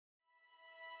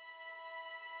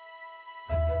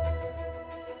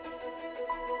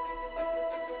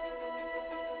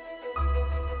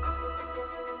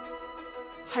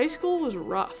High school was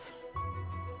rough.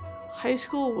 High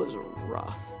school was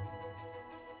rough.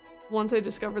 Once I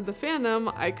discovered the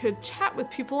fandom, I could chat with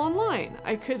people online.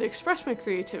 I could express my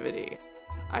creativity.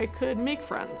 I could make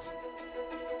friends.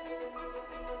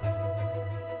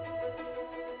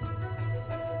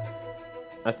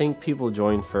 I think people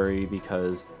join Furry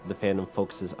because the fandom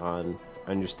focuses on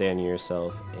understanding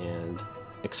yourself and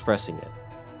expressing it.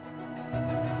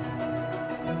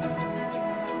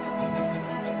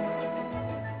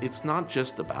 It's not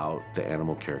just about the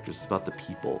animal characters, it's about the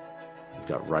people. We've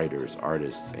got writers,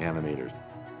 artists, animators,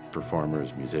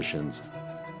 performers, musicians.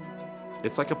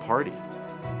 It's like a party.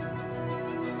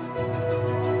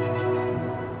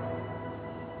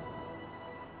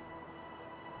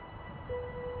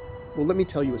 Well, let me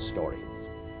tell you a story.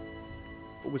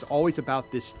 It was always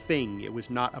about this thing. It was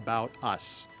not about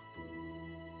us.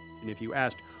 And if you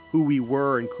asked who we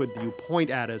were and could you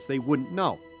point at us, they wouldn't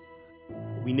know.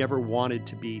 We never wanted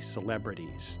to be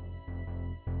celebrities.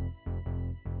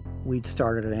 We'd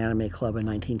started an anime club in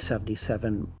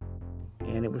 1977,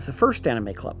 and it was the first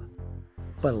anime club.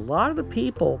 But a lot of the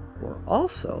people were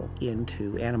also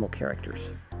into animal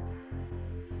characters.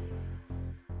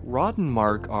 Rod and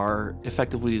Mark are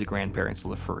effectively the grandparents of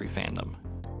the furry fandom.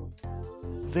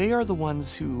 They are the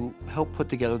ones who helped put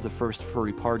together the first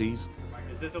furry parties.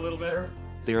 Is this a little better?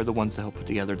 They are the ones that helped put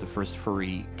together the first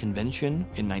furry convention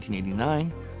in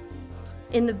 1989.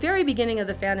 In the very beginning of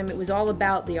the fandom, it was all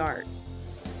about the art.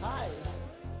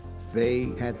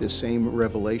 They had the same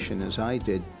revelation as I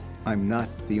did. I'm not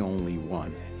the only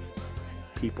one.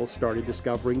 People started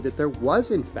discovering that there was,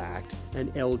 in fact,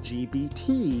 an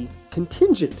LGBT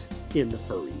contingent in the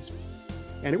furries.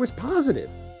 And it was positive.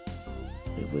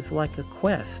 It was like a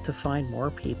quest to find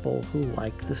more people who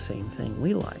liked the same thing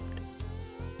we liked.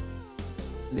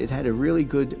 It had a really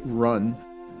good run,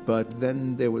 but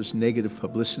then there was negative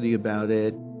publicity about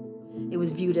it. It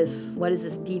was viewed as, what is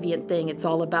this deviant thing? It's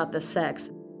all about the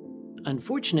sex.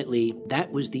 Unfortunately,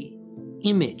 that was the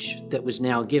image that was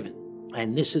now given,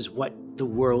 and this is what the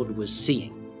world was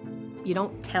seeing. You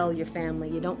don't tell your family,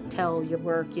 you don't tell your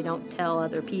work, you don't tell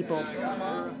other people.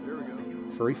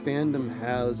 Furry fandom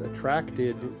has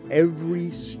attracted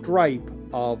every stripe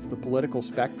of the political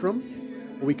spectrum.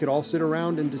 We could all sit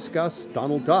around and discuss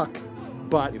Donald Duck,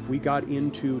 but if we got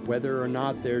into whether or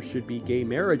not there should be gay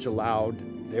marriage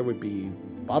allowed, there would be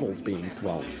bottles being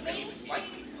thrown.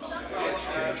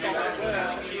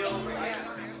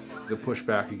 The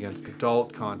pushback against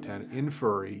adult content in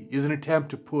furry is an attempt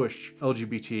to push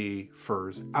LGBT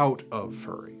furs out of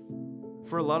furry.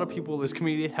 For a lot of people, this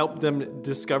community helped them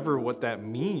discover what that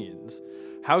means.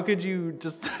 How could you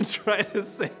just try to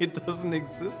say it doesn't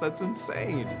exist? That's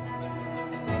insane.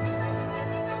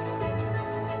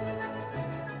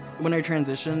 When I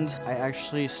transitioned, I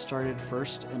actually started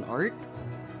first in art.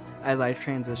 As I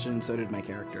transitioned, so did my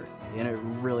character, and it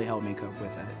really helped me cope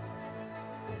with that.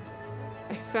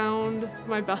 I found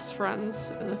my best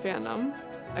friends in the fandom.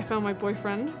 I found my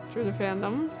boyfriend through the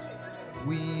fandom.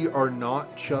 We are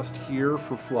not just here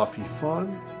for fluffy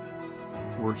fun.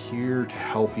 We're here to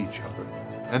help each other.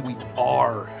 And we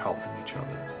are helping each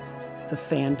other. The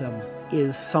fandom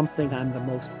is something I'm the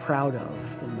most proud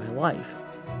of in my life.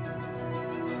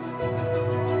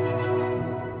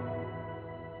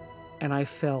 And I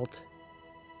felt,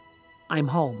 I'm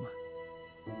home.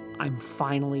 I'm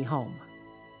finally home.